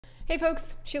Hey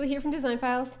folks, Sheila here from Design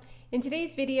Files. In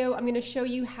today's video, I'm going to show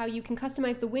you how you can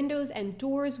customize the windows and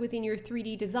doors within your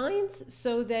 3D designs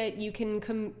so that you can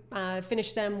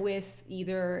finish them with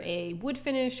either a wood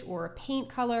finish or a paint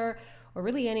color or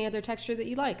really any other texture that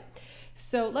you like.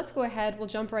 So let's go ahead, we'll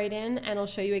jump right in and I'll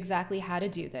show you exactly how to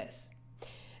do this.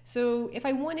 So if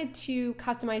I wanted to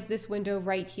customize this window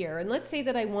right here, and let's say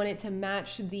that I wanted to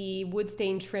match the wood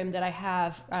stain trim that I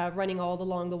have running all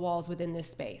along the walls within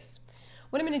this space.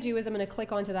 What I'm going to do is I'm going to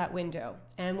click onto that window.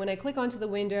 And when I click onto the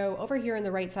window, over here in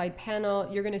the right side panel,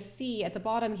 you're going to see at the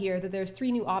bottom here that there's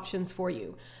three new options for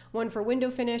you. One for window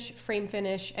finish, frame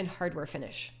finish, and hardware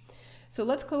finish. So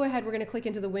let's go ahead, we're going to click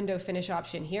into the window finish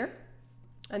option here.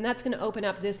 And that's going to open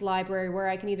up this library where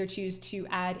I can either choose to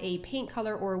add a paint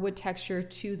color or a wood texture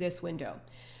to this window.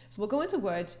 So we'll go into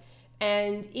wood,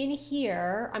 and in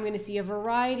here, I'm going to see a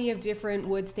variety of different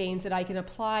wood stains that I can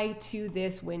apply to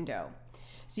this window.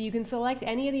 So you can select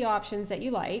any of the options that you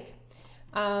like.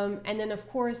 And then of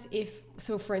course,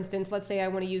 so for instance, let's say I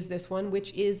want to use this one,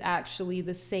 which is actually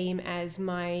the same as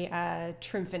my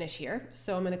trim finish here.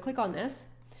 So I'm going to click on this.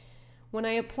 When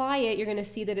I apply it, you're going to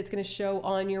see that it's going to show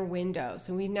on your window.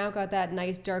 So we've now got that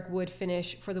nice dark wood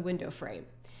finish for the window frame.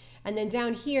 And then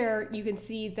down here, you can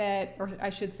see that, or I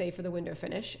should say for the window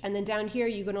finish. And then down here,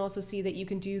 you can also see that you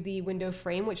can do the window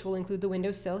frame, which will include the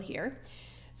window sill here.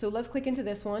 So let's click into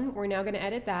this one. We're now going to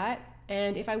edit that.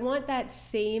 And if I want that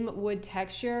same wood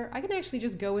texture, I can actually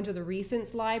just go into the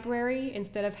recents library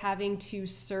instead of having to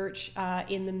search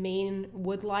in the main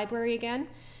wood library again.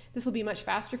 This will be much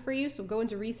faster for you. So go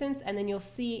into recents and then you'll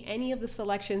see any of the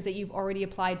selections that you've already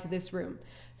applied to this room.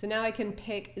 So now I can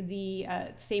pick the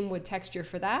same wood texture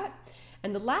for that.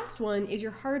 And the last one is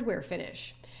your hardware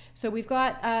finish. So we've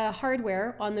got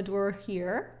hardware on the door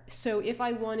here. So if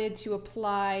I wanted to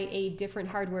apply a different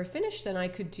hardware finish, then I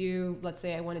could do, let's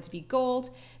say I want it to be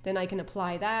gold, then I can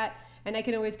apply that. And I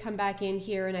can always come back in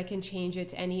here and I can change it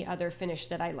to any other finish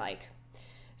that I like.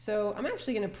 So I'm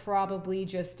actually going to probably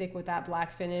just stick with that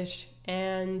black finish.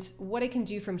 And what I can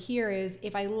do from here is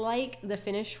if I like the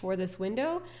finish for this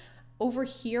window, over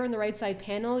here on the right side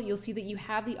panel, you'll see that you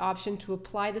have the option to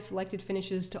apply the selected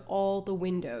finishes to all the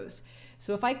windows.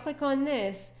 So if I click on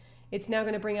this, it's now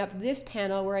going to bring up this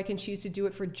panel where I can choose to do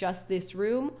it for just this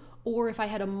room. Or if I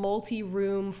had a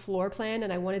multi-room floor plan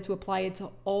and I wanted to apply it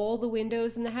to all the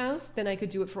windows in the house, then I could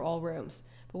do it for all rooms.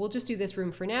 But we'll just do this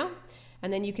room for now.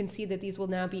 And then you can see that these will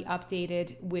now be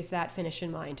updated with that finish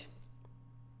in mind.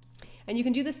 And you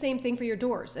can do the same thing for your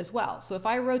doors as well. So if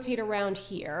I rotate around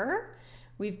here,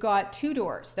 we've got two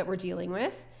doors that we're dealing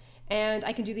with, and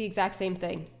I can do the exact same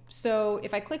thing. So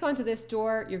if I click onto this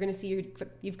door, you're going to see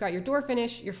you've got your door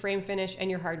finish, your frame finish, and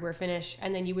your hardware finish,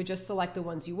 and then you would just select the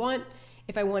ones you want.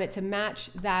 If I want it to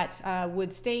match that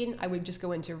wood stain, I would just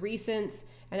go into recents,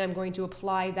 and I'm going to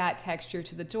apply that texture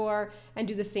to the door and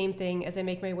do the same thing as I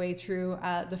make my way through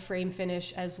the frame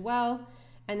finish as well.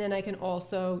 And then I can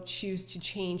also choose to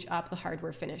change up the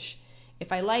hardware finish.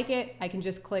 If I like it, I can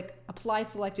just click Apply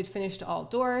Selected Finish to all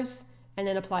doors, and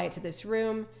then apply it to this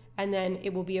room, and then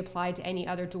it will be applied to any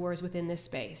other doors within this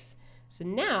space. So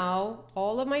now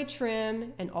all of my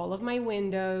trim and all of my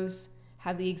windows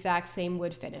have the exact same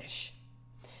wood finish.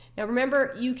 Now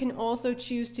remember, you can also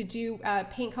choose to do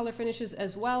paint color finishes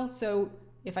as well. So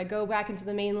if I go back into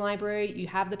the main library, you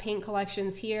have the paint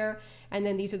collections here, and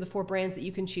then these are the 4 brands that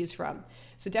you can choose from.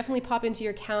 So definitely pop into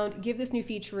your account, give this new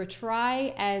feature a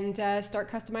try, and start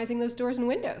customizing those doors and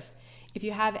windows. If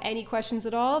you have any questions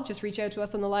at all, just reach out to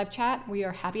us on the live chat. We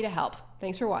are happy to help.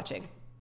 Thanks for watching.